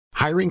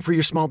Hiring for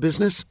your small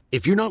business?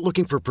 If you're not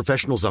looking for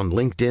professionals on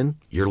LinkedIn,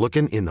 you're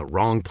looking in the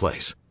wrong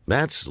place.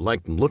 That's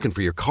like looking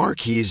for your car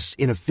keys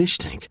in a fish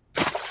tank.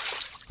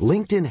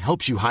 LinkedIn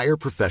helps you hire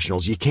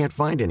professionals you can't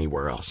find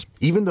anywhere else,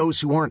 even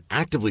those who aren't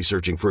actively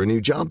searching for a new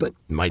job but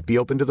might be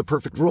open to the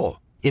perfect role.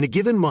 In a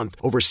given month,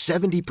 over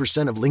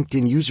 70% of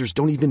LinkedIn users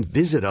don't even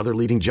visit other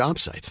leading job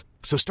sites.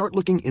 So start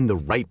looking in the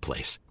right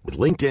place. With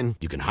LinkedIn,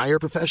 you can hire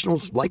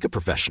professionals like a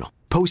professional.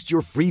 Post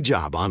your free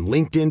job on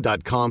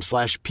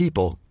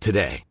linkedin.com/people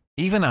today.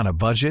 Even on a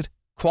budget,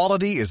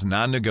 quality is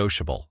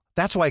non-negotiable.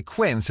 That's why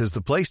Quince is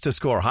the place to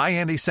score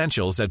high-end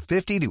essentials at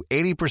 50 to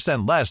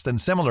 80% less than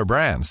similar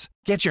brands.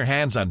 Get your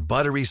hands on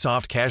buttery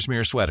soft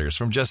cashmere sweaters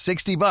from just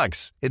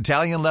 $60,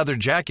 Italian leather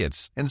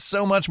jackets, and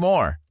so much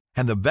more.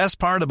 And the best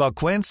part about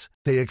Quince,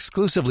 they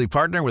exclusively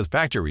partner with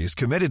factories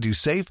committed to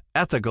safe,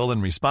 ethical,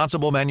 and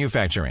responsible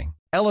manufacturing.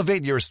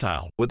 Elevate your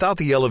style without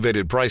the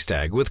elevated price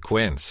tag with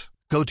Quince.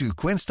 Go to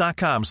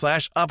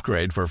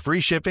quince.com/upgrade for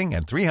free shipping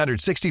and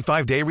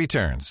 365-day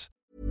returns.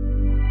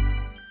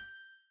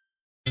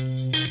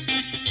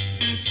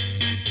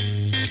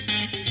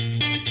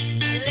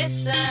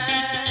 Listen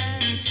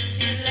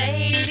to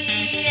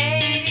Lady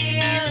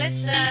AD,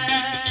 listen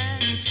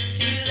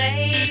to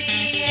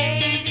Lady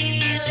AD,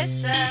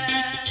 listen.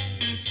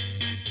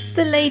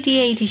 The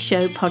Lady AD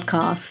Show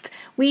podcast.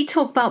 We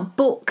talk about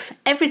books,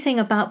 everything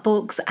about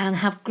books, and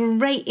have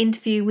great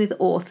interview with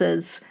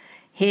authors.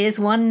 Here's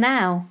one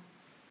now.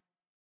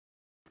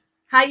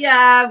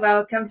 Hiya,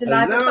 welcome to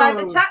Live at 5,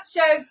 the chat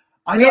show.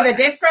 We have a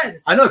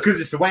difference. I know, because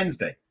it's a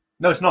Wednesday.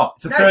 No, it's not.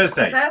 It's a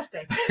Thursday. It's a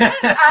Thursday.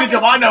 Good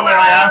job, I know where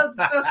I am.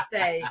 World Book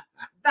Day.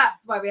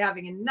 That's why we're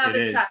having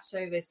another chat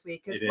show this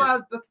week, because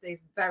World Book Day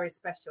is very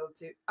special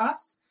to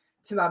us,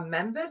 to our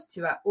members,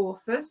 to our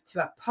authors,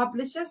 to our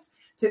publishers,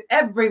 to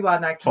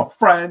everyone. For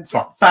friends,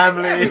 for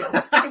family.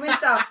 Should we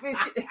start?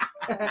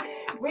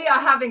 We are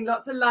having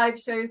lots of live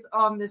shows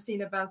on the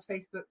Cinebounce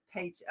Facebook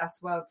page as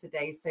well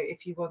today. So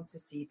if you want to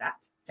see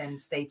that, then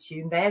stay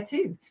tuned there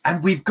too.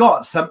 And we've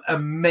got some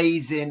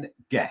amazing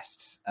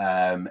guests,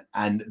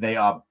 and they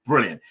are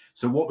brilliant.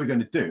 So what we're going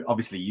to do,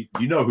 obviously,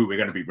 you know who we're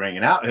going to be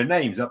bringing out. Her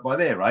name's up by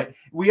there, right?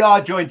 We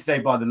are joined today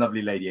by the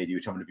lovely Lady AD,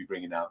 which I'm going to be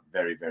bringing out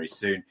very, very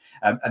soon.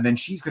 And then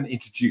she's going to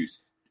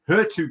introduce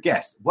her two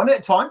guests, one at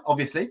a time,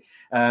 obviously,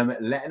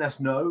 letting us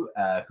know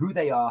who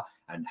they are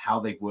and how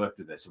they've worked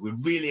with us. So we're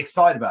really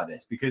excited about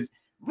this because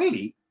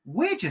really,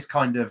 we're just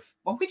kind of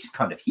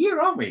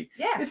here, aren't we?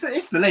 Yeah.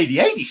 It's the Lady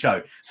AD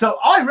show. So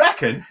I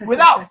reckon,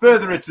 without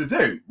further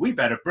ado, we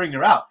better bring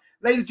her out.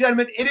 Ladies and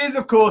gentlemen, it is,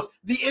 of course,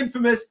 the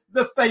infamous,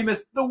 the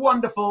famous, the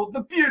wonderful,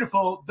 the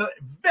beautiful, the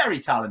very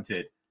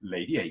talented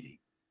Lady AD.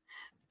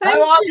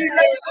 How are you?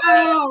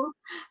 Oh,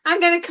 I'm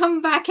going to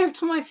come back every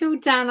time I feel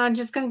down. I'm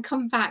just going to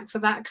come back for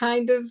that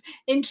kind of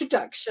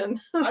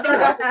introduction. I know,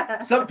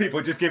 right? Some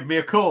people just give me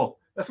a call.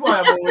 That's why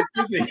I'm always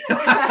busy.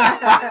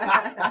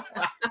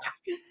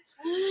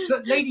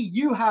 So, Lady,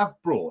 you have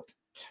brought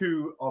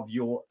two of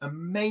your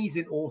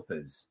amazing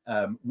authors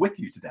with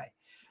you today.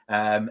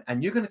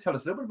 And you're going to tell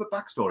us a little bit of a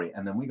backstory,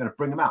 and then we're going to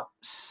bring them out.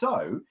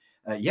 So,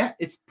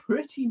 it's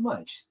pretty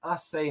much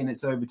us saying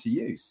it's over to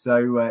you. So,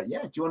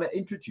 do you want to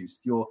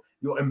introduce your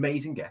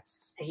amazing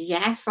guests?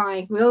 Yes,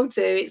 I will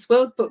do. It's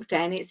World Book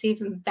Day, and it's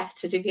even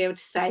better to be able to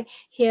say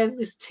here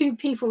there's two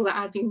people that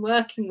I've been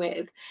working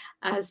with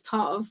as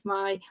part of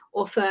my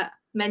author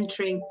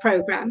mentoring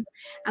program.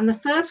 And the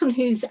first one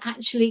who's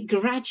actually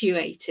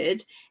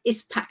graduated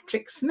is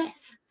Patrick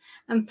Smith.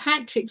 And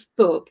Patrick's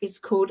book is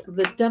called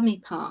The Dummy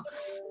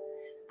Pass.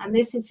 And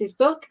this is his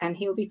book, and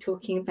he'll be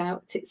talking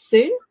about it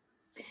soon.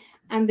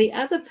 And the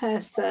other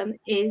person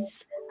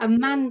is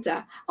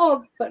Amanda.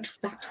 Oh, but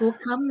that will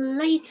come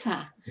later.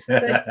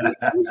 So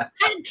who's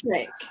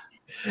Patrick?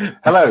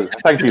 Hello.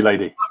 Thank you,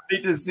 Lady.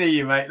 Lovely to see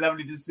you, mate.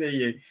 Lovely to see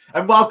you.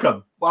 And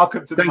welcome.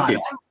 Welcome to the Thank you.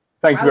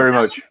 Thank you very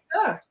much.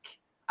 Look,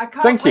 I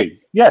can't Thank wait you.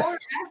 Yes. more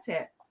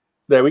about it.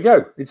 There we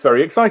go. It's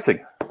very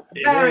exciting.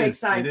 Very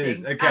exciting. It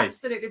is. Okay.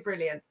 Absolutely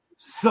brilliant.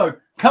 So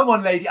come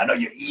on, Lady. I know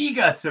you're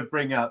eager to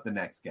bring out the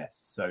next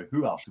guest. So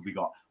who else have we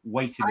got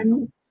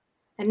waiting?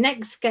 The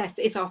next guest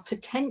is our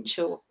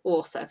potential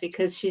author,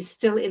 because she's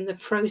still in the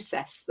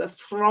process, the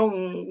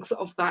throngs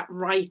of that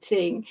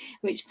writing,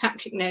 which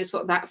Patrick knows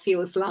what that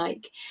feels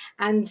like.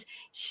 And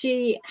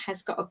she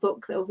has got a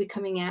book that will be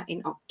coming out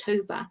in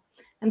October,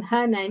 and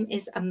her name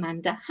is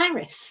Amanda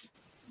Harris.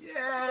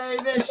 Yay,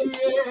 there she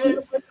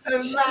is.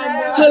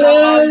 Amanda.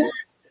 Hello.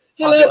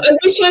 Hello. I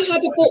wish I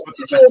had a book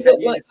to hold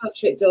up like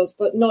Patrick does,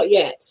 but not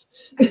yet.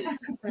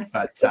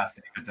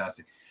 Fantastic.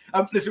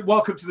 Listen,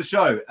 welcome to the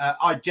show.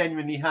 I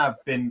genuinely have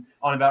been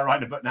on about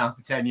writing a book now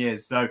for 10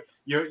 years. So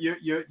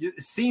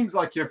it seems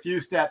like you're a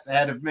few steps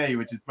ahead of me,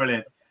 which is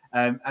brilliant.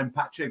 And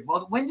Patrick,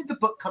 well, when did the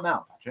book come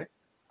out, Patrick?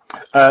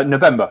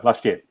 November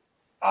last year.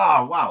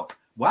 Oh,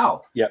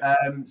 wow. Yeah.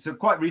 So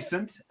quite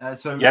recent.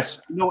 So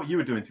yes. You know what you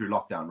were doing through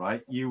lockdown,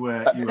 right? You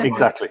were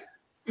exactly.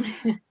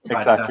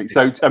 Exactly.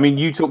 So, I mean,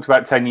 you talked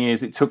about 10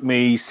 years. It took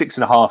me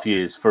 6.5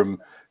 years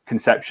from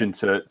conception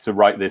to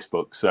write this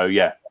book. So,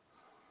 yeah.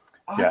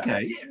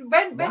 Okay.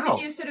 When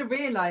did you sort of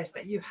realize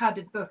that you had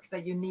a book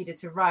that you needed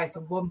to write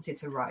or wanted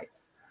to write?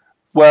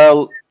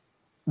 Well,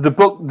 the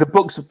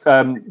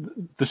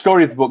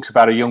story of the book's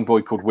about a young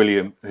boy called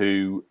William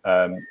who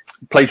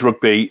plays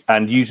rugby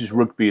and uses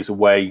rugby as a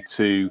way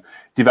to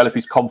develop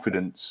his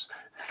confidence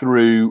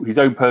through his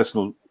own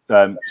personal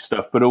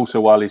stuff, but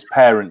also while his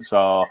parents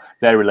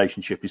their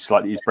relationship is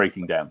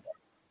breaking down.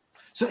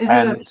 So is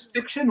it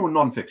fiction or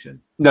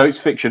non-fiction? No, it's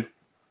fiction.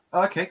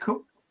 Okay,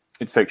 cool.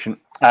 It's fiction.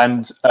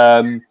 And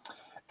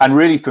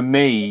really for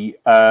me,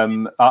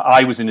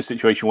 I was in a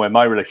situation where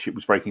my relationship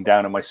was breaking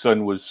down and my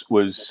son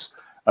was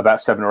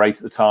about 7 or 8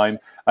 at the time.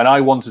 And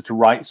I wanted to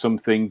write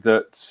something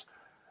that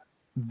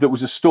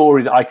was a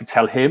story that I could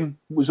tell him.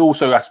 It was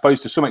also, I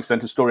suppose, to some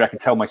extent, a story I could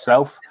tell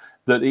myself,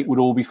 that it would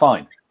all be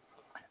fine.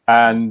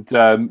 And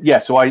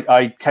so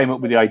I came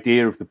up with the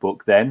idea of the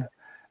book then.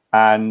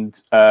 And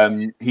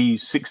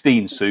he's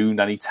 16 soon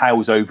and he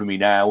towers over me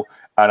now.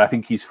 And I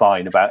think he's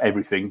fine about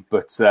everything.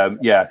 But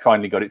I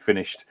finally got it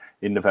finished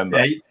in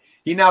November. Yeah,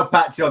 he now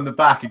pats you on the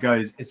back and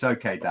goes, "It's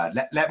okay, Dad.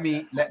 Let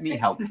me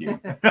help you."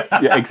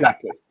 Yeah,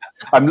 exactly.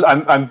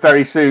 I'm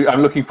very soon.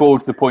 I'm looking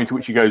forward to the point at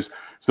which he goes,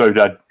 "So,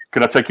 Dad,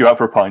 can I take you out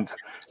for a pint?"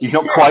 He's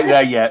not quite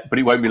there yet, but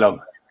it won't be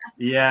long.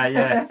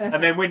 Yeah.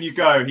 And then when you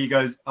go, he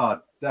goes,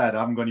 "Oh, Dad, I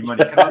haven't got any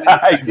money. Can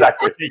I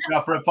exactly take you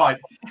out for a pint?"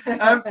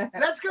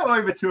 Let's go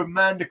over to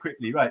Amanda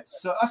quickly. Right.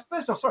 So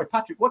first off, sorry,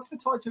 Patrick, what's the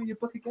title of your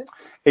book again?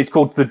 It's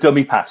called The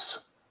Dummy Pass.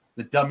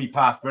 The Dummy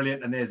Path.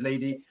 Brilliant. And there's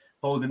Lady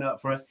holding it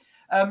up for us.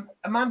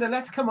 Amanda,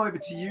 let's come over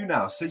to you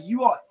now. So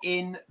you are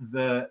in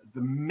the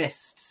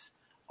mists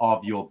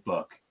of your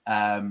book.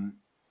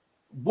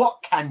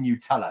 What can you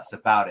tell us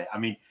about it? I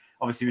mean,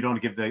 obviously we don't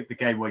want to give the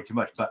game away too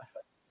much, but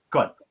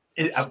God,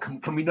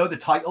 can we know the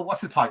title?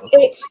 What's the title?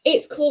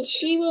 It's called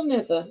She Will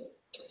Never.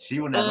 She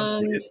Will Never.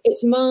 And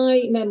it's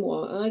my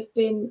memoir. I've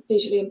been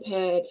visually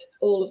impaired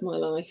all of my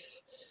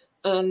life.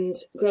 And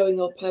growing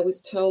up, I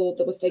was told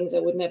there were things I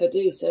would never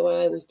do. So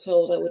I was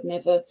told I would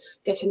never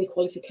get any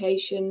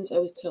qualifications. I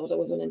was told I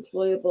was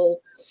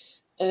unemployable.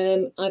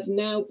 I've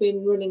now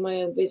been running my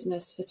own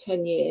business for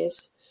 10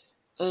 years.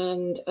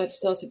 And I've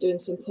started doing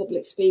some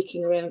public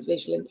speaking around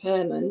visual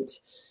impairment.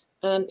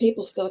 And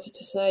people started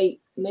to say,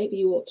 maybe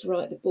you ought to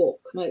write the book.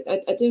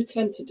 I do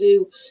tend to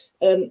do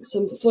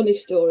some funny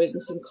stories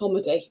and some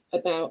comedy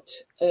about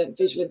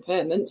visual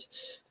impairment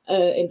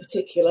in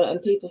particular.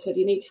 And people said,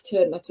 you need to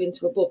turn that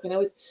into a book. And I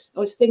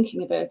was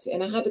thinking about it.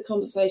 And I had a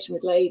conversation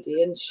with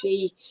Lady and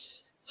she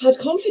had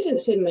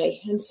confidence in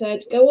me and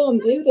said, go on,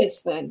 do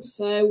this then.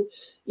 So,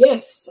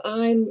 yes,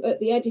 I'm at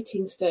the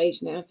editing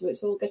stage now. So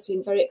it's all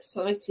getting very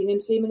exciting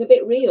and seeming a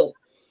bit real.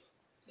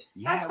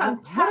 Yeah, that's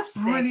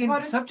fantastic. What a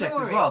brilliant subject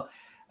as well.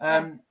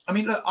 I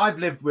mean, look, I've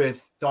lived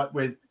with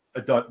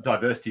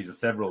diversities of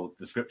several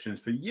descriptions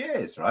for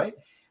years, right?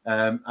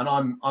 And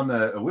I'm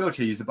a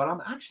wheelchair user, but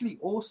I'm actually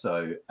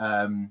also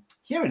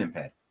hearing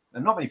impaired,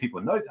 and not many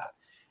people know that.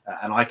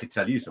 And I could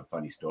tell you some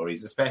funny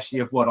stories, especially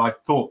of what I've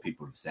thought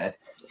people have said,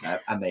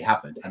 and they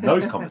haven't. And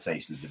those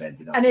conversations have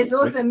ended up. And it's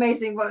also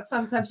amazing what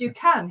sometimes you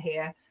can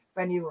hear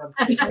when you want.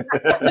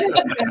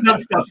 Some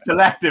stuff's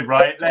selective,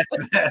 right?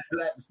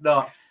 Let's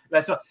not. I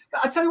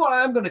tell you what,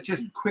 I am going to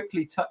just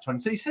quickly touch on.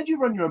 So you said you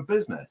run your own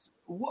business.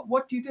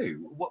 What do you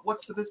do?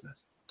 What's the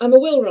business? I'm a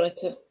will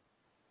writer.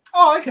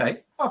 Oh,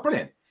 okay. Oh,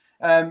 brilliant.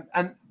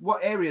 And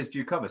what areas do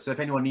you cover? So if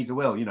anyone needs a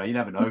will, you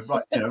never know.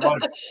 Right, do you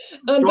want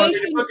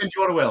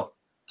a will?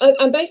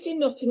 I'm based in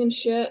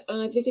Nottinghamshire.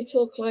 I visit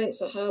all clients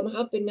at home. I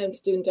have been known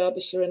to do in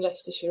Derbyshire and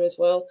Leicestershire as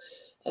well.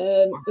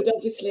 But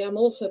obviously, I'm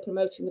also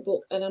promoting the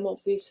book and I'm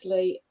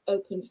obviously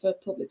open for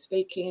public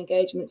speaking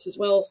engagements as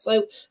well.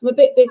 So I'm a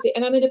bit busy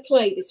and I'm in a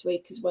play this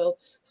week as well.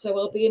 So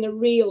I'll be in a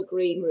real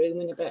green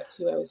room in about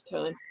 2 hours'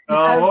 time.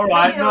 Oh, all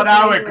right. Not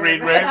our green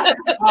room.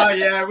 Oh,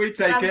 yeah, we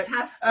take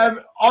Fantastic.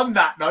 It. On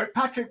that note,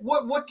 Patrick,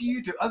 what do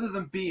you do other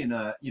than being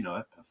a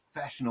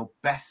professional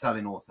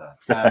best-selling author?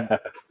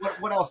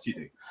 What else do you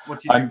do?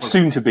 I'm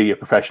soon to be a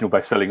professional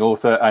best-selling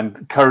author,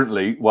 and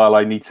currently, while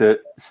I need to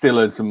still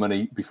earn some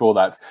money before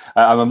that,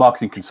 I'm a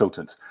marketing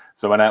consultant.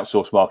 So I'm an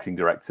outsourced marketing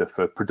director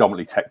for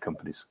predominantly tech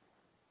companies.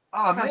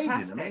 Oh,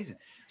 amazing.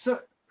 So,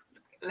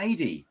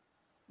 lady.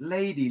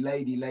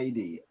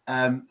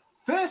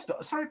 First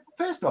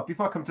off,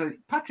 before I come to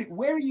Patrick,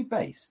 where are you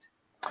based?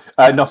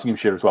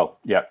 Nottinghamshire as well.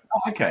 Yeah.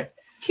 Oh, okay.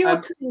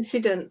 Pure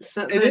coincidence.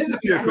 It is a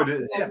pure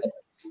coincidence. Yeah.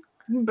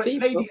 But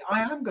Lady,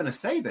 I am going to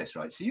say this,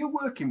 right? So you're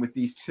working with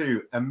these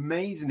two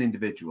amazing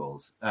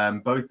individuals,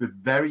 both with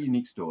very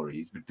unique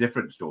stories, with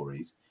different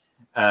stories,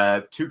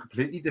 two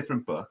completely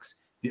different books.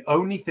 The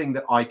only thing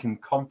that I can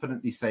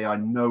confidently say I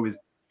know is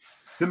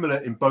similar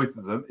in both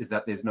of them is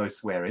that there's no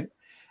swearing.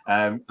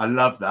 I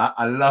love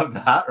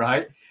that,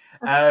 right?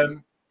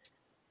 And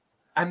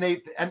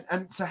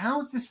so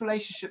how's this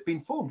relationship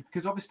been formed?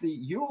 Because obviously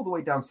you're all the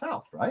way down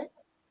south, right?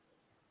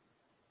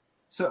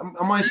 So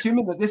am I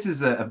assuming that this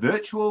is a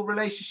virtual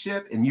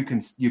relationship and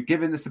you're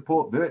giving the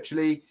support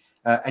virtually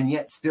and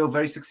yet still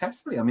very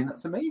successfully? I mean,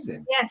 that's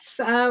amazing. Yes,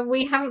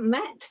 we haven't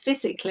met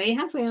physically,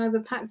 have we,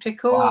 either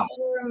Patrick or... Wow.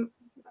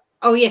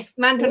 Oh yes,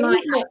 Amanda and I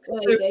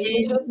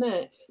we have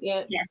met.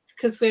 Yeah. Yes,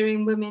 because we're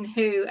in Women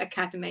Who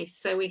Academy,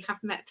 so we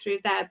have met through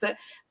there. But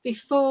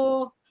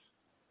before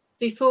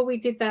we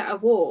did that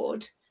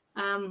award,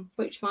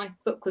 which my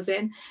book was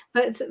in,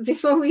 but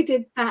before we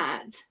did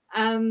that,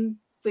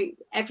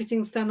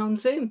 everything's done on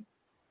Zoom.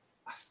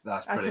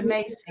 That's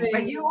amazing.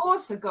 But you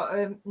also got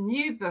a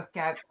new book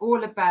out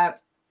all about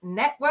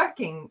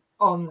networking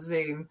on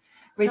Zoom,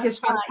 which is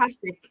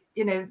fantastic. Right.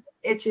 You know,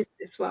 it's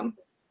this one.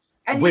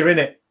 And we're in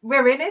it.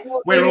 We're in it.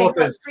 We're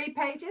authors. 3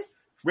 pages.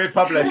 We're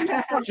published.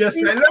 Just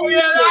look at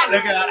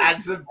that.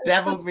 Handsome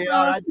devils we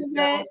are.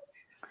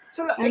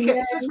 So look, okay,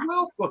 so it's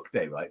World Book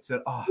Day, right?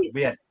 So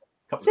we had a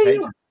couple of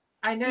pages.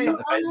 I know. You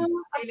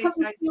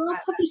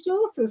are published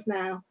authors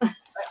now.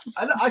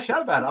 I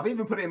shout about it. I've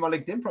even put it in my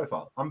LinkedIn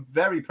profile. I'm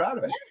very proud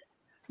of it.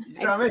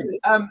 You know what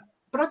I mean?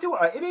 But I do.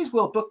 It is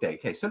World Book Day.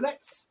 Okay, so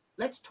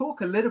let's talk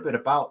a little bit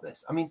about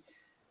this. I mean,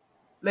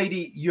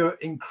 lady, you're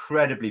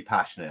incredibly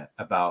passionate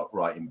about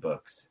writing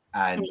books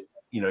and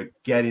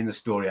getting the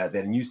story out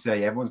there. And you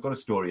say everyone's got a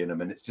story in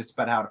them, and it's just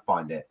about how to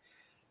find it.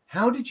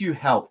 How did you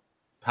help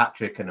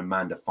Patrick and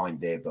Amanda find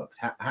their books?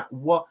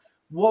 What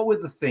were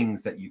the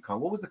things that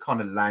what was the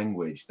kind of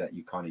language that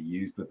you kind of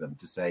used with them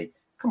to say,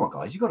 come on,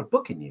 guys, you got a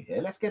book in you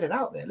here. Let's get it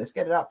out there. Let's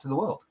get it out to the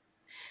world.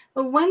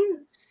 Well,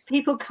 when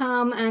people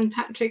come and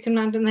Patrick and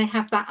Amanda, and they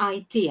have that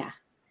idea,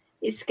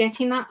 it's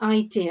getting that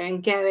idea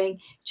and going,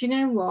 do you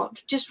know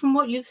what? Just from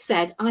what you've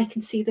said, I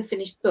can see the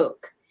finished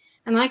book.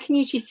 And I can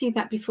usually see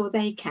that before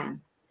they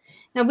can.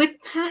 Now, with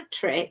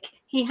Patrick,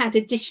 he had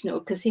additional,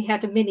 because he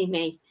had a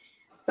mini-me.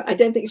 But I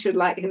don't think she would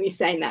like me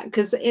saying that,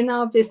 because in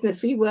our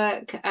business,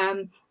 we're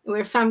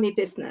a family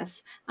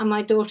business. And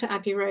my daughter,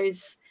 Abby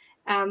Rose,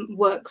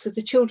 works with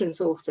the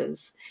children's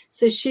authors.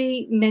 So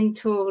she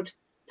mentored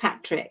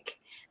Patrick.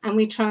 And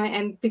we try,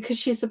 and because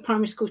she's a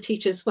primary school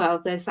teacher as well,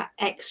 there's that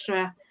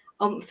extra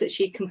oomph that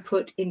she can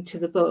put into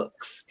the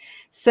books.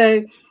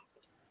 So,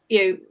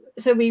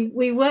 so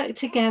we work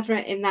together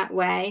in that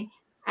way.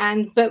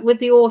 But with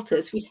the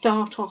authors, we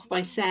start off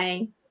by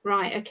saying,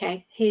 right,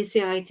 okay, here's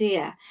the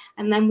idea.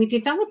 And then we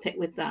develop it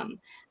with them.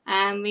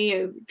 And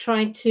we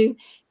try to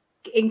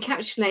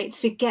encapsulate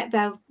to get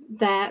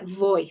their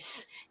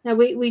voice. Now,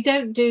 we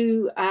don't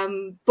do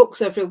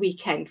books over a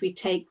weekend. We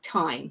take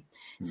time.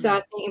 So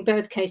I think in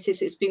both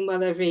cases, it's been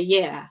well over a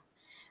year.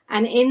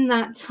 And in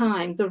that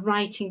time, the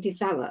writing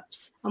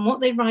develops. And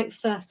what they write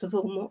first of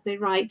all, and what they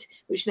write,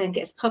 which then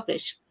gets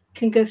published,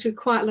 can go through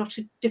quite a lot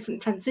of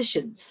different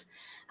transitions.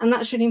 And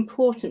that's really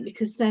important,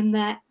 because then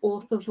their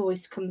author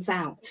voice comes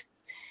out.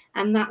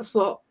 And that's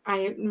what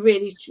I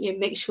really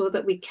make sure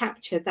that we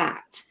capture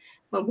that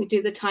when we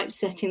do the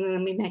typesetting, and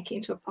then we make it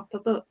into a proper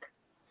book.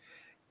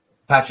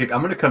 Patrick, I'm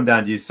going to come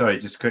down to you. Sorry,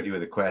 just quickly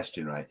with a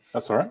question, right?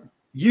 That's all right.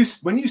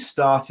 When you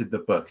started the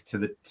book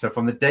so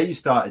from the day you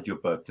started your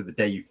book to the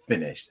day you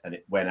finished and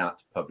it went out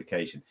to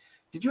publication,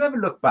 did you ever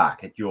look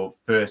back at your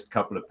first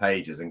couple of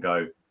pages and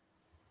go,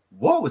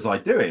 what was I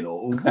doing?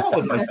 Or what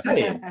was I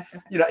saying?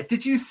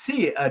 Did you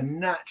see a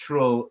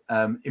natural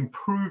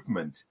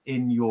improvement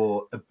in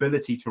your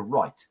ability to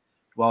write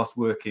whilst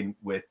working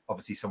with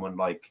obviously someone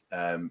like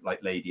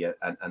Lady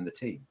and the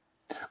team?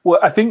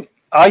 Well, I think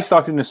I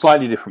started in a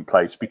slightly different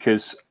place,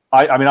 because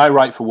I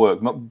write for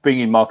work. Being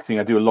in marketing,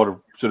 I do a lot of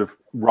sort of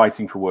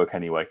writing for work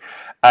anyway.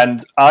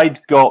 And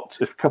I'd got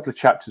a couple of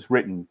chapters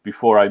written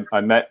before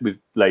I met with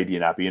Lady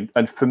and Abby.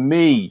 And for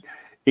me,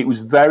 it was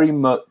very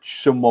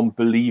much someone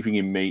believing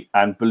in me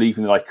and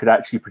believing that I could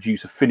actually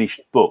produce a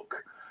finished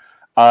book.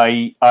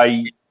 I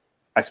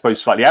suppose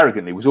slightly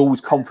arrogantly, was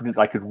always confident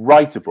I could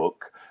write a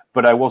book,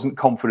 but I wasn't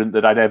confident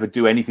that I'd ever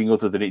do anything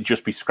other than it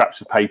just be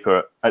scraps of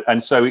paper.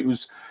 And so it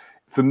was,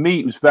 for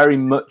me, it was very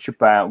much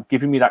about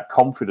giving me that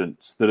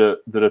confidence that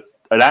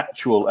an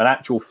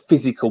actual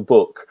physical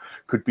book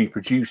could be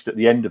produced at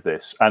the end of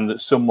this, and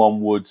that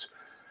someone would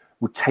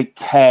take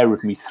care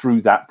of me through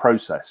that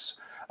process.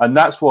 And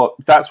that's what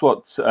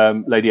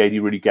Lady Adi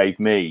really gave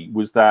me,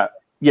 was that,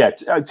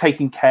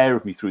 taking care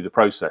of me through the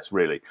process,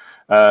 really.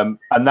 And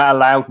that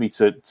allowed me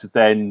to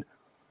then,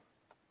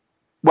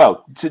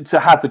 to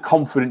have the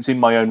confidence in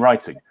my own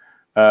writing.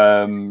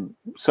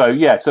 So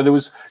there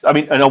was,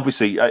 and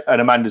obviously,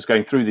 and Amanda's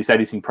going through this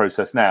editing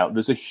process now.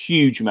 There's a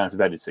huge amount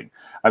of editing.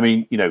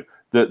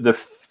 The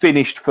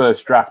finished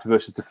first draft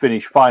versus the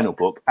finished final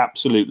book,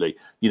 absolutely,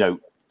 a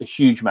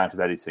huge amount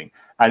of editing.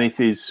 And it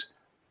is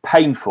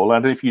painful. I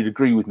don't know if you'd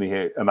agree with me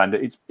here, Amanda.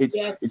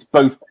 It's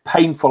both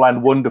painful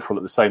and wonderful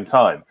at the same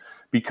time,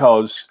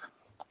 because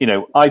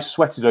I've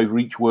sweated over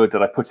each word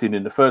that I put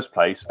in the first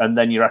place, and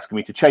then you're asking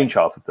me to change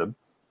half of them.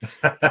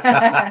 But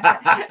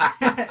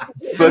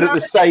at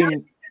the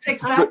same,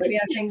 exactly,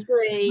 I think.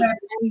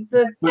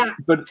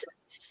 But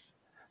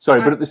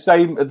at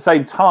the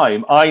same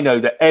time, I know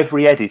that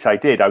every edit I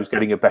did, I was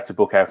getting a better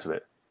book out of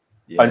it.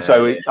 Yeah. And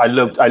so I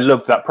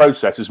loved that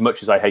process as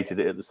much as I hated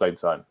it at the same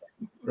time.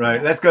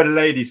 Right. Let's go to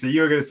Lady. So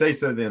you were going to say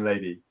something,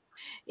 Lady.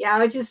 Yeah,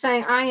 I was just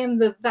saying I am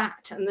the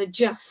that and the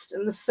just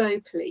and the so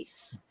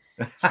police.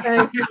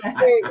 So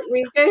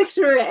we go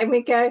through it and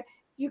we go,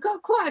 you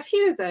got quite a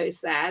few of those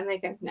there. And they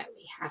go, no,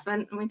 we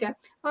haven't. And we go,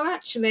 well,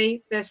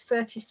 actually, there's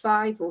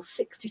 35 or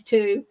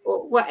 62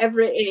 or whatever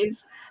it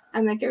is.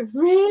 And they go,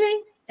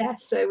 really? Yeah,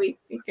 so we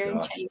go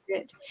and change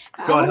it.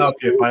 God help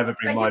you if I ever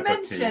bring my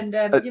book to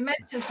you. You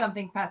mentioned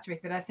something,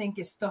 Patrick, that I think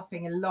is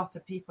stopping a lot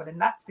of people, and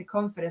that's the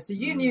confidence. So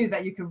you knew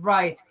that you could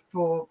write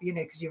for,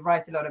 because you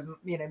write a lot of,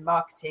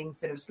 marketing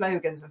sort of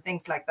slogans and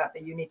things like that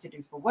you need to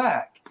do for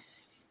work.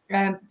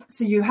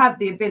 So you had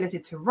the ability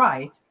to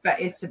write,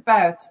 but it's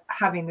about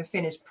having the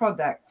finished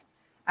product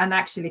and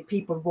actually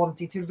people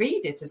wanting to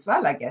read it as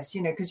well, I guess,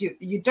 because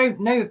you don't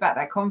know about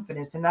that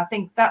confidence. And I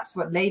think that's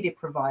what Lady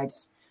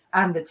provides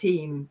and the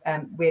team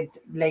with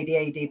Lady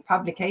AD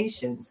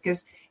Publications,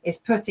 because it's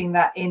putting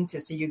that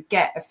into so you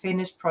get a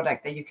finished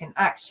product that you can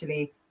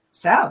actually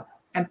sell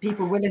and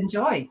people will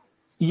enjoy.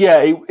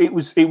 Yeah, it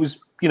was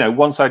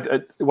once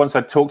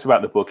I'd talked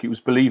about the book, it was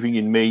believing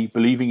in me,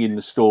 believing in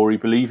the story,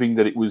 believing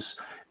that it was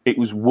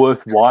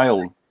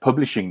worthwhile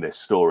publishing this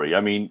story. I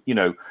mean,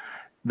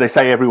 they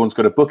say everyone's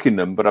got a book in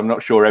them, but I'm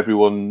not sure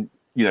everyone,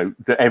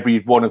 that every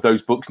one of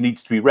those books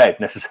needs to be read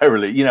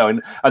necessarily,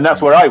 and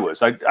that's where I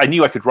was. I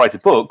knew I could write a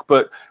book,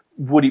 but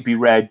would it be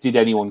read? Did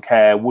anyone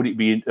care? Would it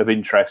be of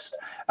interest?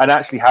 And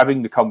actually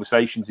having the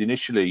conversations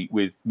initially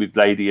with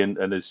Lady and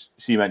as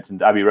she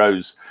mentioned, Abby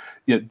Rose,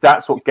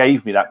 that's what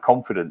gave me that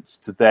confidence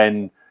to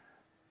then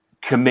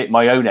commit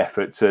my own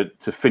effort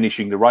to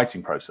finishing the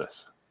writing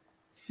process.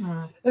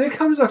 And it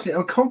comes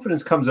actually,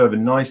 confidence comes over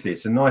nicely.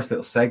 It's a nice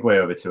little segue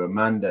over to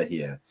Amanda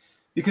here,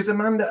 because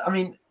Amanda, I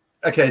mean,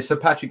 okay, so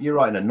Patrick, you're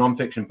writing a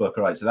non-fiction book,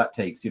 all right? So that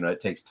takes, it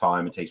takes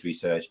time, it takes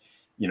research,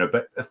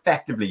 but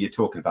effectively you're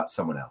talking about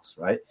someone else,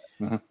 right?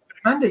 Mm-hmm.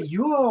 Amanda,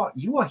 you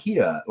are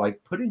here,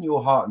 like putting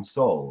your heart and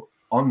soul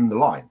on the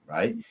line,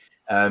 right?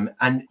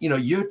 And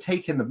you're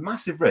taking the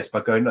massive risk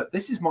by going, look,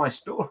 this is my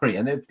story,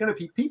 and there's going to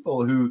be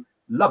people who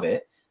love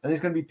it, and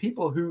there's going to be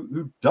people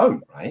who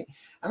don't, right?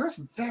 And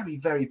that's very,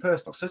 very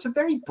personal. So it's a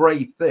very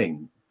brave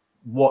thing,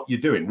 what you're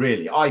doing,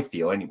 really, I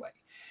feel anyway.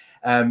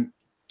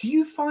 Do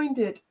you find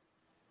it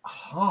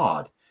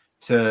hard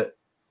to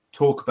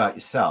talk about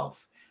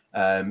yourself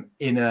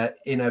in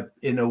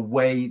a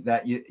way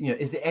that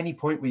is there any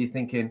point where you're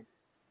thinking,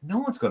 no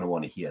one's going to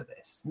want to hear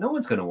this, no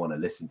one's going to want to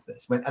listen to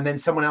this, and then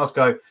someone else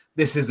go,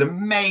 this is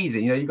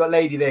amazing, you got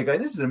Lady there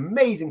going, this is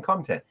amazing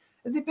content?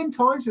 Has there been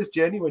times for this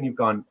journey when you've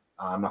gone,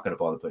 I'm not going to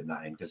bother putting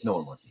that in because no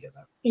one wants to hear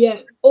that? Yeah,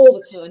 all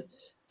the time.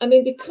 I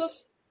mean,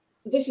 because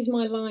this is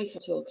my life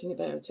I'm talking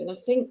about, and I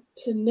think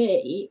to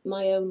me,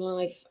 my own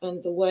life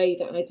and the way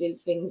that I do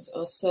things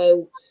are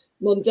so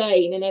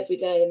mundane and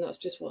everyday, and that's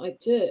just what I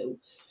do.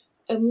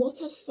 And what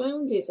I've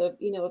found is I've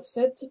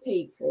said to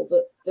people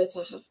that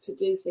I have to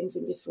do things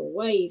in different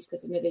ways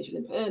because of my visual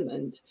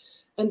impairment,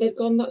 and they've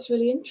gone, that's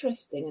really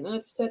interesting. And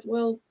I've said,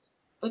 well,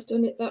 I've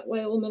done it that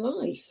way all my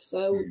life.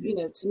 So,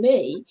 to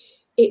me,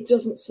 it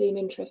doesn't seem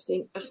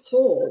interesting at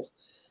all.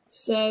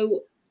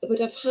 So, but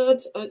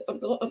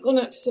I've gone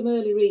out to some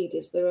early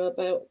readers. There are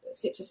about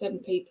 6 or 7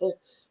 people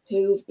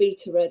who've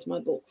beta read my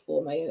book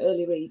for me,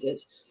 early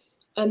readers.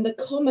 And the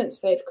comments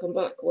they've come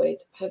back with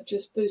have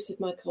just boosted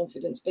my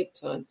confidence big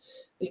time,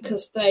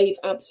 because they've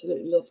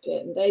absolutely loved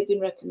it and they've been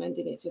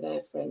recommending it to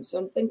their friends. So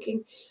I'm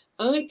thinking,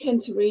 I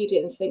tend to read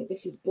it and think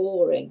this is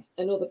boring,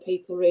 and other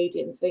people read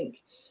it and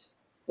think,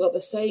 well,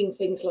 they're saying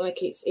things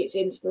like it's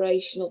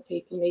inspirational,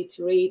 people need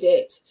to read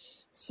it.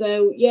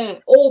 So yeah,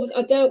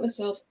 I doubt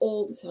myself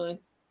all the time.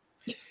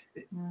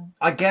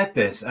 I get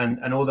this,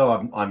 and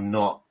although I'm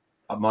not,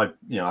 I've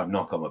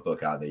not got my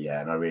book out there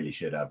yet, and I really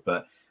should have,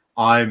 but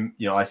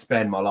I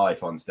spend my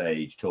life on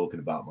stage talking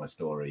about my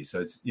story.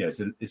 So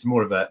it's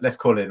more of a, let's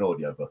call it an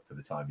audio book for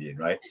the time being,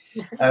 right?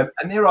 And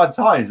there are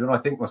times when I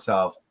think to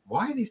myself,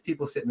 why are these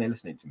people sitting there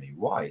listening to me?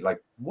 Why?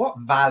 Like, what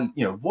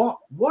value, what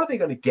are they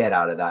going to get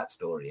out of that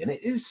story? And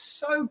it is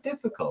so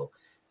difficult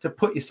to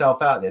put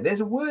yourself out there.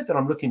 There's a word that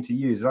I'm looking to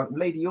use.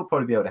 Lady, you'll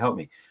probably be able to help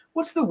me.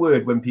 What's the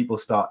word when people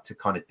start to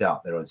kind of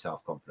doubt their own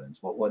self-confidence?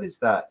 What is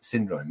that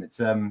syndrome? It's,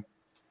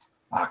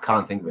 I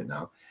can't think of it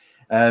now.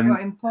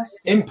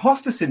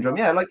 Imposter syndrome.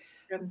 Yeah, like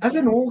as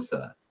an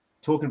author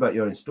talking about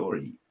your own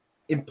story,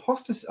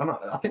 imposter, and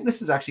I think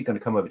this is actually going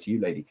to come over to you,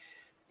 Lady.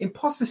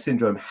 Imposter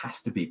syndrome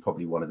has to be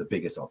probably one of the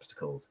biggest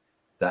obstacles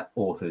that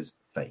authors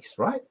face,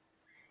 right?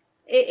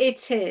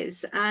 It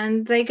is.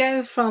 And they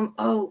go from,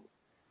 oh,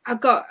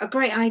 I've got a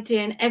great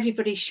idea and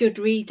everybody should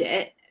read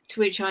it, to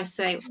which I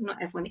say, well,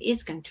 not everyone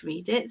is going to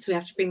read it, so we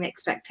have to bring the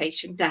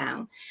expectation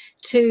down,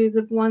 to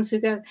the ones who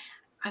go,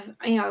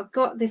 I've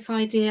got this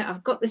idea,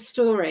 I've got this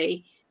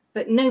story,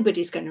 but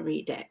nobody's going to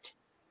read it.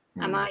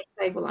 And I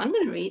say, well, I'm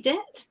going to read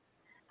it.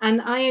 And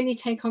I only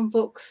take on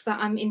books that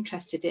I'm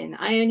interested in.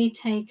 I only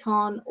take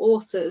on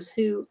authors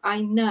who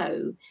I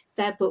know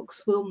their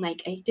books will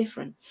make a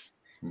difference.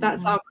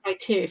 That's our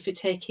criteria for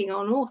taking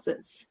on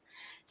authors.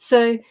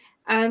 So,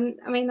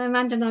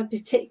 Amanda and I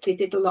particularly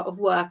did a lot of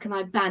work, and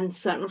I banned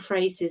certain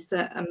phrases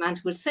that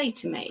Amanda would say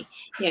to me.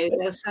 There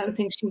were certain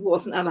things she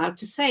wasn't allowed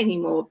to say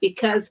anymore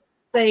because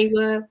they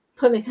were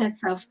pulling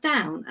herself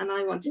down, and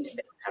I wanted to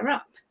lift her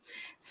up.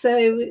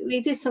 So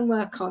we did some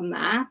work on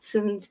that,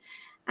 and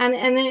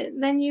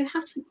then you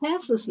have to be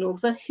careful as an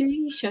author who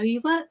you show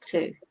your work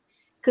to,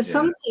 because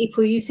some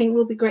people you think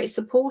will be great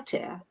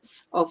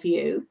supporters of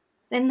you,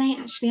 then they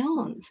actually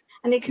aren't,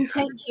 and it can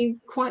take you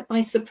quite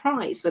by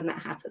surprise when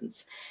that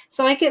happens.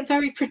 So I get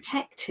very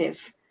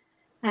protective,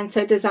 and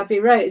so does Abby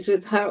Rose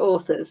with her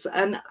authors,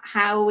 and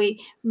how we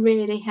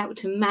really help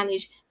to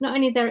manage not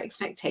only their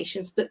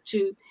expectations, but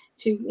to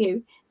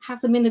have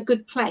them in a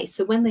good place.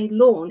 So when they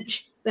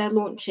launch, they're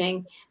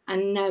launching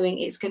and knowing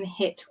it's going to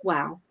hit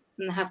well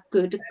and have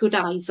good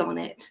eyes on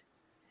it.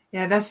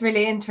 Yeah, that's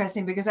really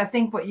interesting, because I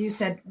think what you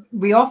said,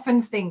 we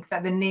often think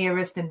that the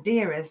nearest and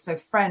dearest, so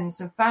friends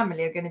and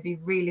family, are going to be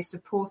really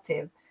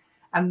supportive.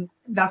 And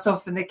that's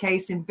often the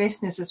case in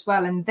business as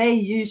well. And they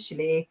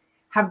usually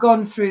have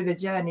gone through the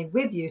journey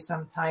with you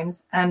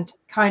sometimes and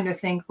kind of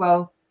think,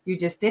 well, you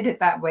just did it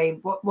that way.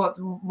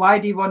 Why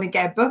do you want to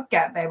get a book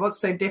out there? What's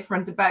so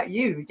different about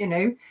you,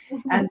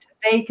 And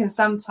they can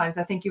sometimes,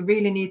 I think you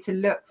really need to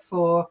look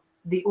for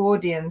the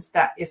audience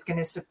that is going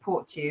to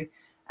support you.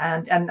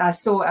 And I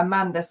saw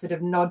Amanda sort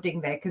of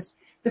nodding there, because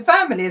the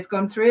family has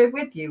gone through it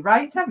with you,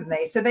 right? Haven't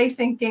they? So they're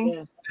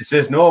thinking it's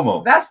just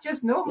normal. That's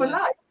just normal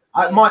life.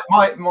 My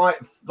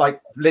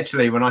like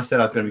literally when I said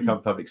I was going to become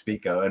a public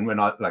speaker, and when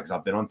I've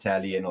been on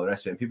telly and all the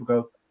rest of it, and people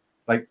go,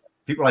 like,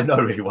 people I know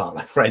really well,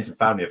 like friends and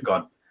family, have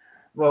gone,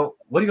 well,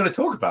 what are you going to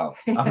talk about?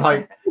 I'm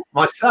like,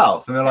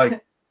 myself. And they're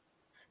like,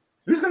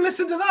 who's going to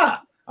listen to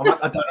that? I'm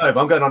like, I don't know,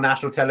 but I'm going on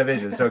national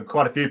television, so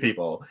quite a few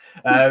people.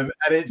 And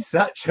it's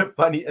such a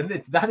funny, and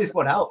that is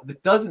what helps.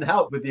 It doesn't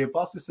help with the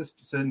imposter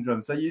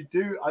syndrome. So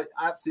I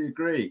absolutely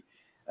agree.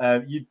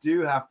 You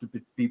do have to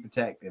be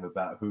protective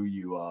about who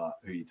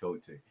you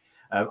talk to.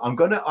 I'm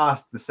going to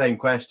ask the same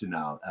question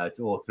now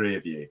to all three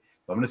of you.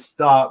 But I'm going to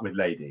start with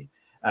Lady.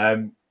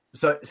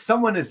 So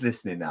someone is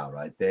listening now,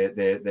 right?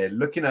 They're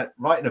looking at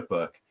writing a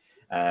book.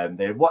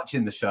 They're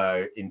watching the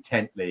show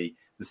intently.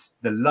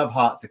 The love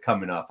hearts are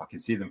coming up. I can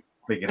see them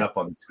picking up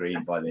on the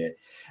screen by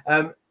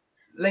there.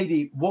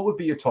 Lady, what would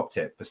be your top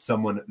tip for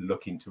someone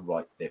looking to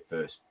write their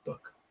first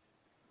book?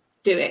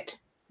 Do it.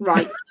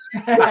 Right.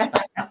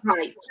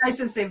 Right. Nice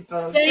and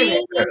simple.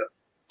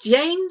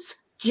 James,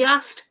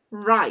 just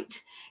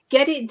write.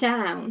 Get it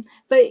down.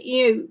 But if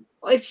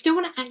you don't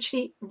want to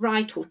actually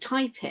write or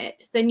type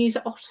it, then use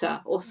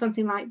Otter or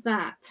something like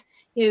that.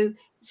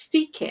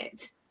 Speak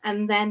it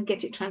and then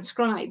get it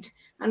transcribed.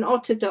 And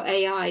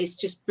Otter.ai is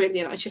just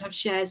brilliant. I should have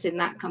shares in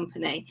that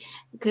company,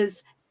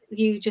 because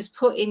you just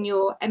put in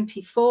your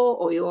MP4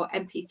 or your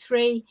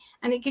MP3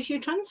 and it gives you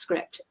a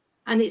transcript,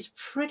 and it's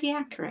pretty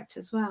accurate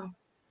as well.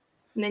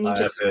 And then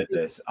I've heard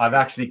this. I've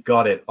actually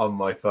got it on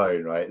my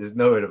phone, right? There's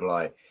no way to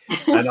lie.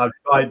 And I've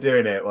tried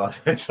doing it while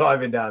I'm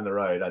driving down the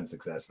road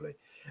unsuccessfully.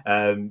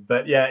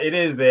 But yeah, it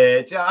is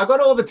there. I've got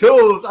all the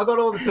tools.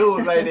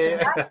 Lady.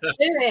 Do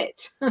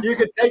it. You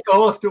can take a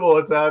horse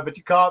towards her, but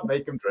you can't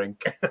make him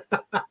drink.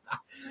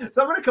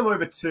 So I'm going to come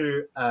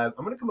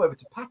over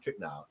to Patrick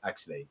now,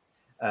 actually.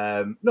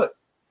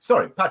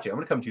 Sorry, Patrick, I'm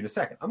going to come to you in a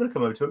second. I'm going to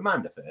come over to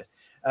Amanda first.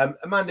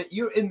 Amanda,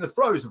 you're in the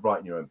throes of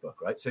writing your own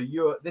book, right? So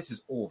this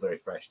is all very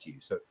fresh to you.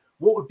 So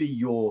what would be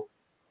your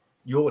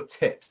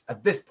tips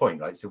at this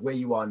point, right? So where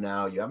you are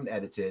now, you haven't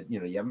edited, you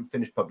haven't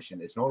finished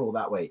publishing. It's not all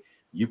that way.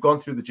 You've gone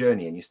through the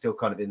journey and you're still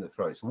kind of in the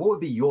throes. So what would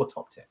be your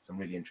top tips? I'm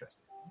really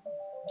interested.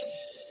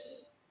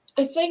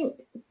 I think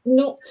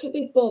not to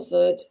be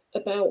bothered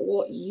about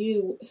what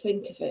you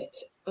think of it.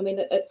 I mean,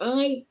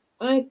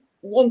 I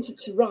wanted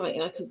to write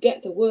and I could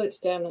get the words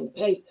down on the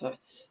paper,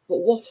 but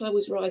what I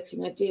was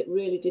writing I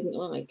really didn't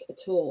like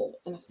at all.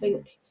 And I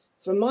think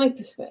from my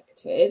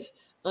perspective,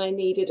 I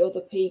needed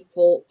other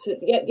people to,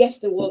 yes,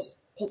 there was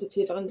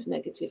positive and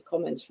negative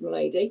comments from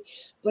Lady,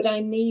 but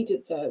I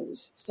needed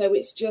those. So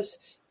it's just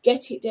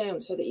get it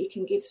down so that you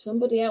can give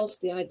somebody else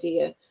the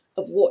idea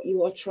of what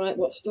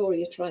story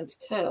you're trying to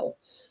tell,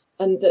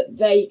 and that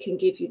they can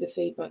give you the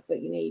feedback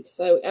that you need.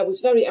 So I was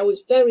very,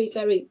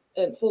 very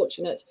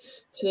fortunate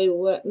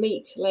to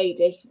meet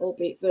Lady,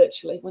 albeit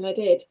virtually, when I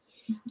did.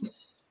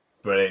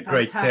 Brilliant,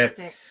 great tip.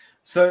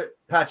 So,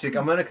 Patrick,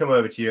 I'm going to come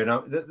over to you.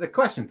 Now, the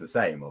question's the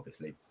same,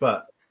 obviously,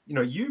 but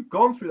you've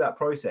gone through that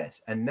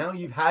process, and now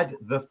you've had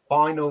the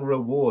final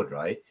reward,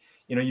 right?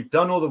 You've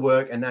done all the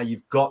work, and now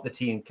you've got the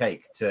tea and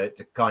cake to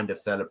kind of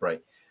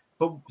celebrate.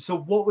 But so,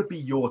 what would be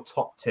your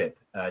top tip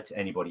to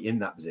anybody in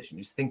that position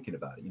who's thinking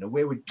about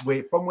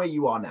it? From where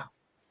you are now?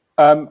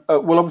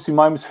 Well, obviously,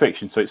 mine was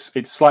fiction, so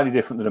it's slightly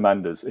different than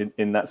Amanda's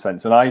in that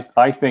sense. And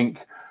I think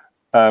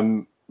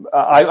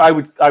I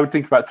would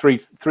think about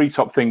three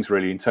top things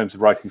really in terms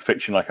of writing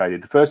fiction, like I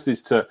did. The first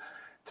is to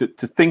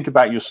think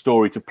about your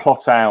story, to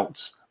plot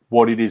out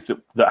what it is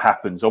that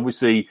happens.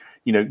 Obviously,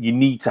 you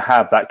need to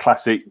have that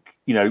classic,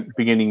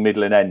 beginning,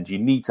 middle, and end. You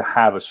need to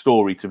have a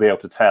story to be able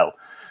to tell.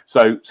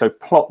 So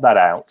plot that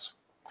out.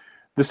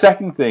 The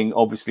second thing,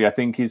 obviously, I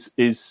think is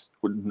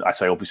I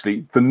say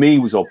obviously, for me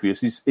was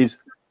obvious, is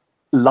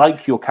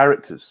like your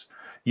characters.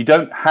 They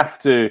don't have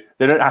to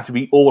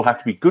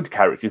be good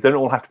characters. They don't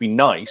all have to be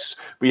nice,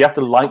 but you have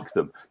to like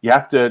them. You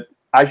have to,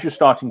 as you're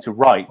starting to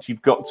write,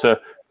 you've got to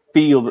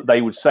feel that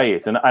they would say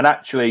it. And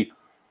actually,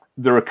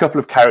 there are a couple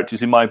of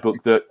characters in my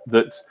book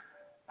that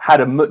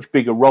had a much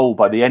bigger role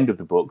by the end of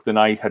the book than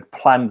I had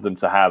planned them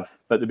to have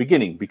at the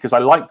beginning, because I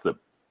liked them.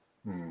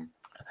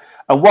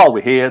 And while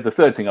we're here, the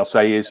third thing I'll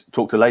say is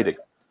talk to Lady.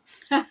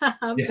 That's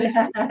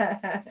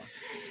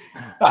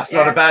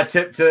not a bad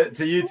tip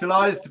to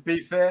utilize, to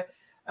be fair.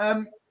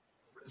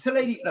 So,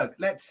 Lady, look,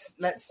 let's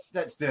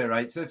do it,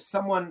 right? So if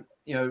someone,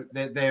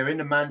 they're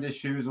in Amanda's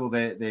shoes, or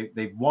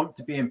they want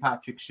to be in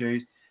Patrick's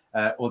shoes,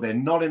 or they're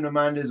not in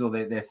Amanda's, or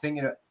they're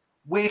thinking,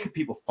 where can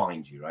people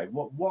find you, right?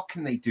 What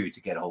can they do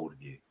to get a hold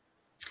of you?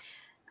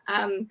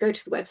 Go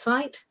to the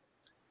website,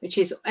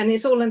 and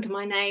it's all under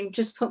my name.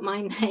 Just put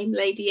my name,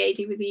 Lady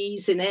Adi, with the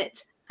E's in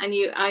it, and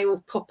I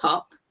will pop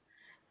up.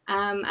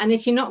 And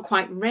if you're not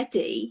quite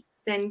ready,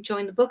 then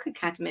join the Book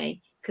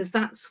Academy, because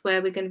that's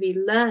where we're going to be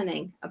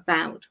learning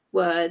about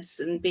words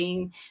and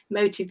being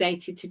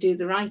motivated to do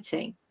the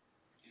writing.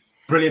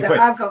 Brilliant. So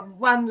I've got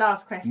one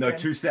last question. No,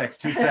 2 secs.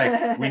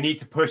 We need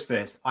to push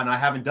this, and I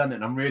haven't done it,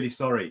 and I'm really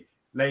sorry.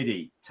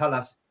 Lady, tell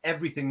us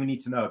everything we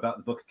need to know about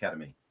the Book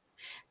Academy.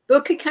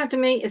 Book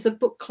Academy is a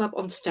book club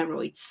on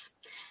steroids.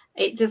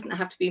 It doesn't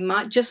have to be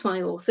just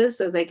my authors,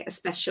 so they get a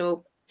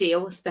special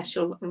deal, a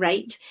special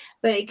rate,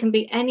 but it can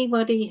be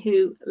anybody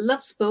who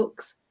loves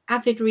books,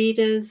 avid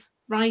readers,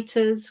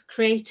 writers,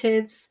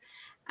 creatives,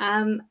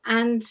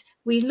 and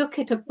we look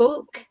at a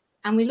book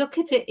and we look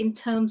at it in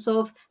terms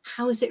of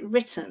how is it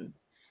written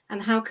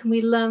and how can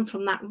we learn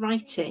from that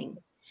writing.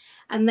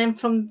 And then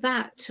from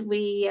that,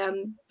 we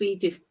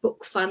do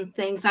book fun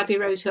things. Abby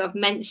Rose, who I've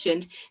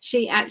mentioned,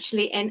 she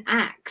actually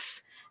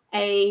enacts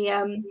a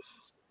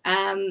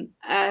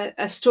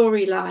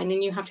storyline,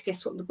 and you have to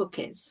guess what the book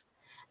is.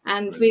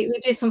 And we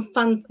do some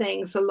fun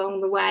things along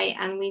the way,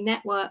 and we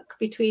network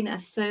between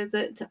us so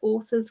that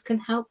authors can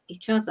help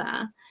each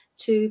other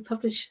to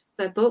publish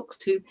their books,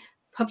 to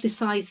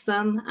publicize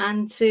them,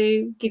 and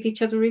to give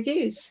each other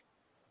reviews.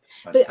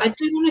 Fantastic. But I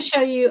do want to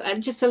show you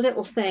just a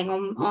little thing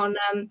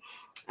on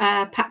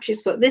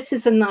Patrick's book. This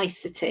is a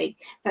nicety,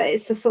 but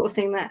it's the sort of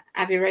thing that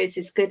Abby Rose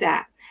is good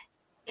at.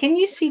 Can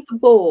you see the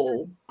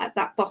ball at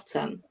that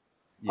bottom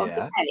of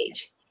the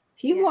page?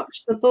 If you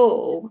watch the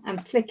ball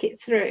and flick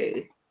it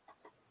through,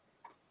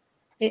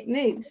 it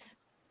moves.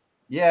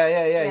 Yeah.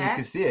 You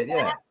can see it.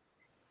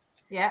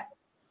 Yeah.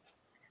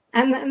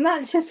 And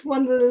that's just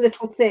one of the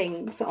little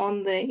things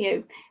on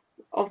the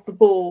of the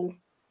ball,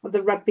 of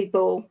the rugby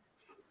ball,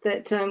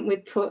 that we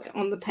put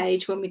on the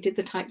page when we did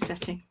the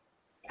typesetting.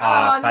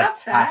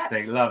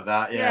 Fantastic. Love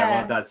that. Yeah,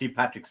 well done. See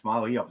Patrick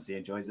smile. He obviously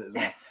enjoys it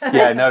as well.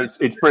 Yeah, no,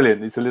 it's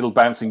brilliant. It's a little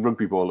bouncing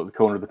rugby ball at the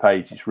corner of the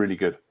page. It's really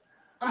good.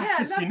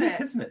 It's just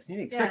unique, isn't it? It's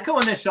unique. Yeah. So come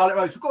on then, Charlotte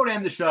Rose. We've got to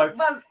end the show.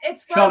 Well,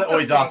 it's Charlotte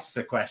always asks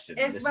a question.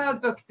 It's World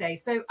Book Day.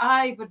 So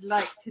I would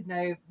like to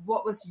know,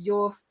 what was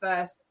your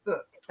first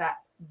book that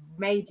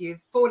made you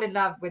fall in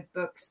love with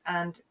books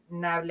and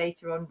now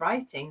later on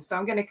writing? So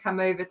I'm going to come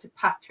over to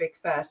Patrick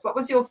first. What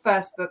was your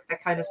first book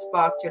that kind of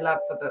sparked your love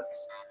for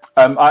books?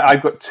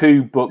 I've got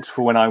 2 books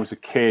for when I was a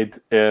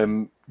kid.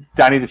 Danny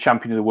the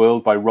Champion of the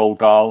World by Roald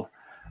Dahl,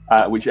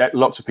 which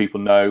lots of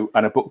people know,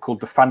 and a book called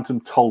The Phantom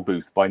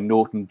Tollbooth by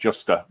Norton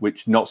Juster,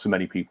 which not so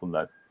many people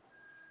know.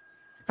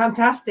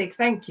 Fantastic.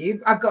 Thank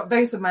you. I've got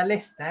those on my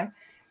list now.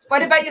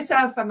 What about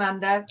yourself,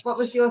 Amanda? What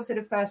was your sort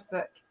of first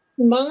book?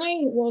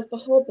 Mine was The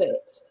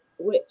Hobbit,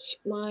 which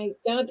my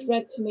dad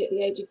read to me at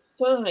the age of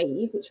 5,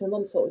 which my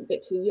mum thought was a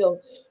bit too young.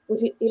 But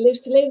he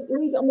used to leave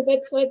it on the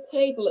bedside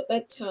table at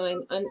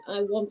bedtime, and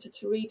I wanted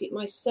to read it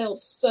myself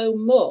so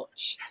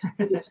much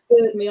that it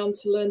spurred me on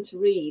to learn to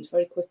read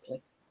very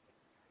quickly.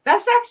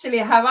 That's actually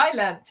how I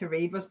learned to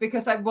read, was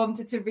because I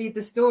wanted to read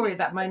the story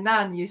that my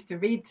nan used to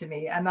read to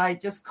me, and I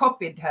just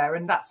copied her,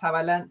 and that's how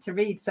I learned to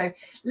read. So,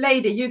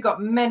 Lady, you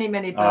got many,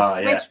 many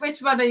books. Which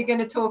one are you going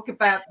to talk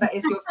about that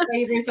is your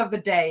favourite of the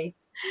day?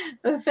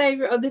 The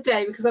favourite of the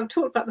day, because I've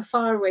talked about The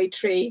Faraway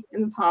Tree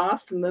in the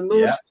past and the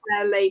Lord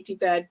Fair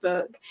Ladybird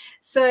book.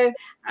 So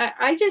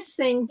I just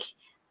think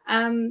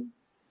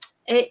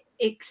it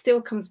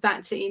still comes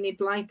back to Enid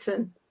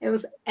Blyton. It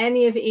was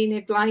any of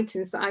Enid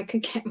Blyton's that I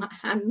could get my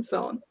hands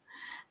on.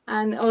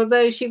 And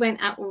although she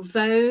went out of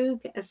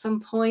vogue at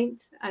some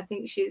point, I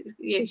think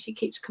she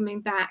keeps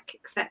coming back,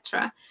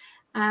 etc.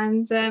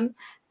 And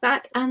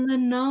that and the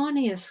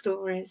Narnia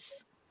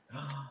stories.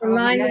 The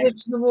Lion, the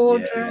Witch, and the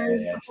Wardrobe,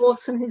 The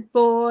Horse and His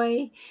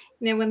Boy,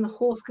 when the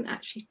horse can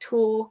actually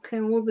talk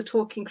and all the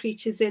talking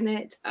creatures in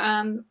it.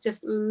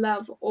 Just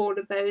love all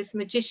of those.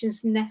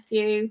 Magician's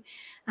Nephew.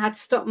 I had to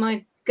stop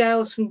my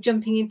girls from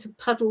jumping into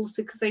puddles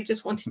because they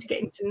just wanted to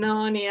get into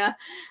Narnia.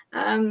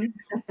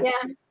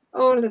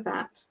 All of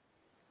that.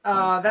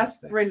 Oh, that's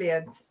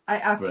brilliant. I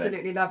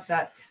absolutely love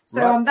that.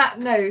 So on that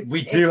note,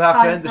 we do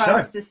have to end the show.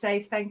 Us to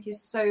say thank you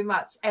so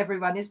much,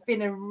 everyone. It's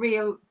been a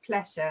real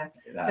pleasure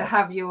to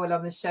have you all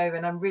on the show,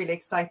 and I'm really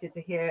excited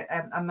to hear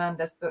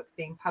Amanda's book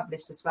being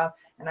published as well.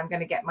 And I'm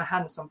going to get my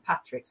hands on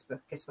Patrick's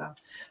book as well.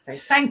 So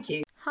thank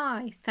you.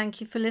 Hi,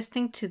 thank you for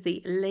listening to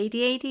the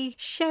Lady AD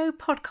Show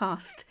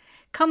podcast.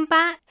 Come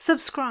back,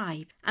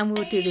 subscribe, and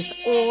we'll do this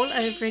all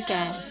over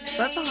again.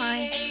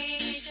 Bye-bye.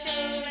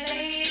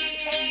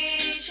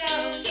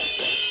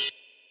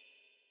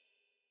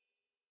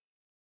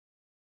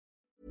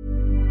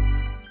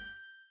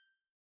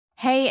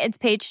 Hey, it's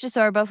Paige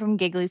DeSorbo from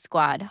Giggly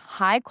Squad.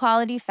 High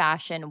quality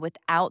fashion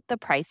without the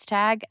price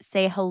tag.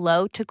 Say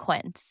hello to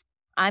Quince.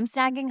 I'm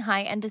snagging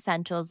high-end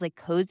essentials like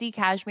cozy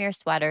cashmere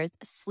sweaters,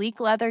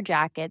 sleek leather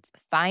jackets,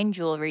 fine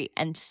jewelry,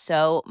 and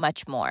so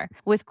much more.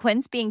 With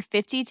Quince being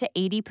 50 to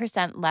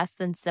 80% less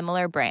than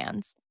similar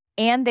brands.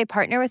 And they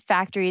partner with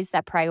factories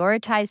that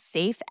prioritize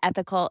safe,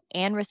 ethical,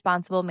 and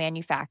responsible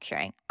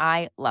manufacturing.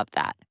 I love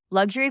that.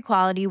 Luxury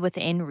quality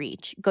within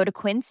reach. Go to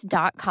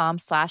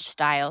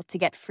quince.com/style to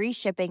get free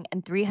shipping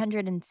and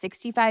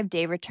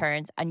 365-day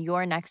returns on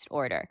your next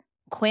order.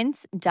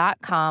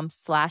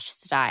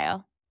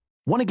 Quince.com/style.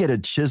 Want to get a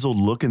chiseled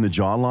look in the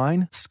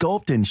jawline?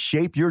 Sculpt and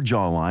shape your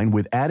jawline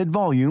with added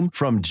volume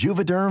from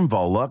Juvederm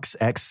Volux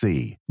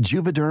XC.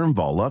 Juvederm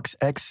Volux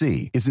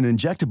XC is an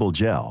injectable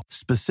gel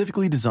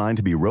specifically designed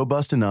to be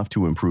robust enough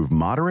to improve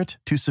moderate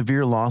to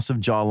severe loss of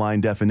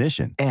jawline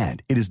definition.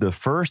 And it is the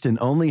first and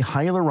only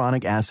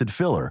hyaluronic acid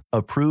filler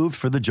approved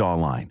for the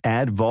jawline.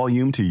 Add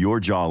volume to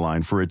your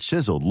jawline for a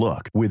chiseled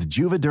look with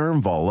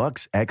Juvederm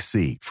Volux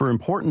XC. For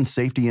important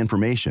safety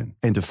information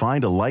and to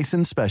find a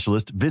licensed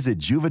specialist, visit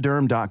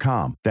Juvederm.com.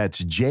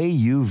 That's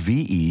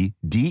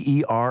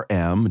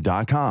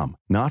Juvederm.com.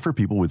 Not for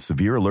people with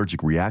severe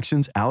allergic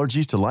reactions,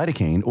 allergies to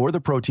lidocaine, or the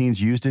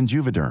proteins used in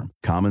Juvederm.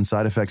 Common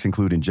side effects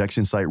include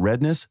injection site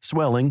redness,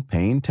 swelling,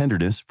 pain,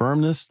 tenderness,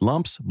 firmness,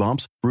 lumps,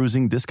 bumps,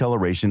 bruising,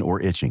 discoloration, or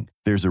itching.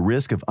 There's a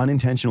risk of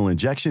unintentional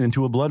injection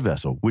into a blood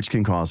vessel, which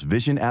can cause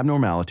vision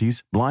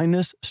abnormalities,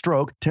 blindness,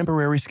 stroke,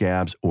 temporary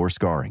scabs, or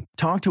scarring.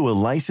 Talk to a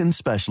licensed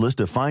specialist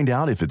to find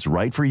out if it's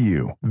right for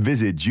you.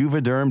 Visit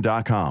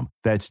Juvederm.com.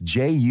 That's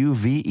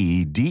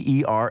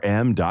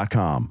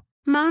Juvederm.com.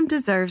 Mom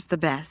deserves the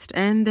best,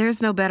 and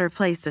there's no better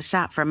place to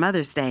shop for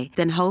Mother's Day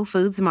than Whole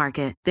Foods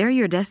Market. They're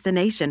your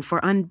destination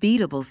for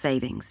unbeatable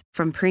savings,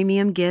 from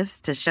premium gifts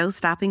to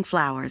show-stopping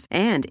flowers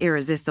and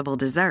irresistible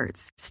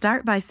desserts.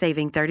 Start by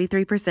saving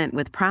 33%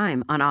 with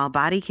Prime on all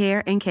body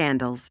care and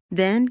candles.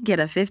 Then get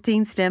a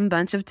 15-stem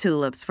bunch of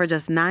tulips for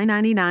just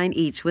 $9.99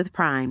 each with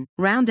Prime.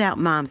 Round out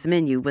Mom's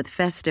menu with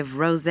festive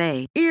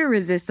rosé,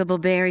 irresistible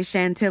berry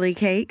chantilly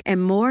cake,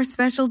 and more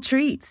special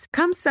treats.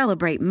 Come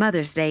celebrate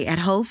Mother's Day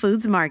at Whole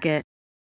Foods Market.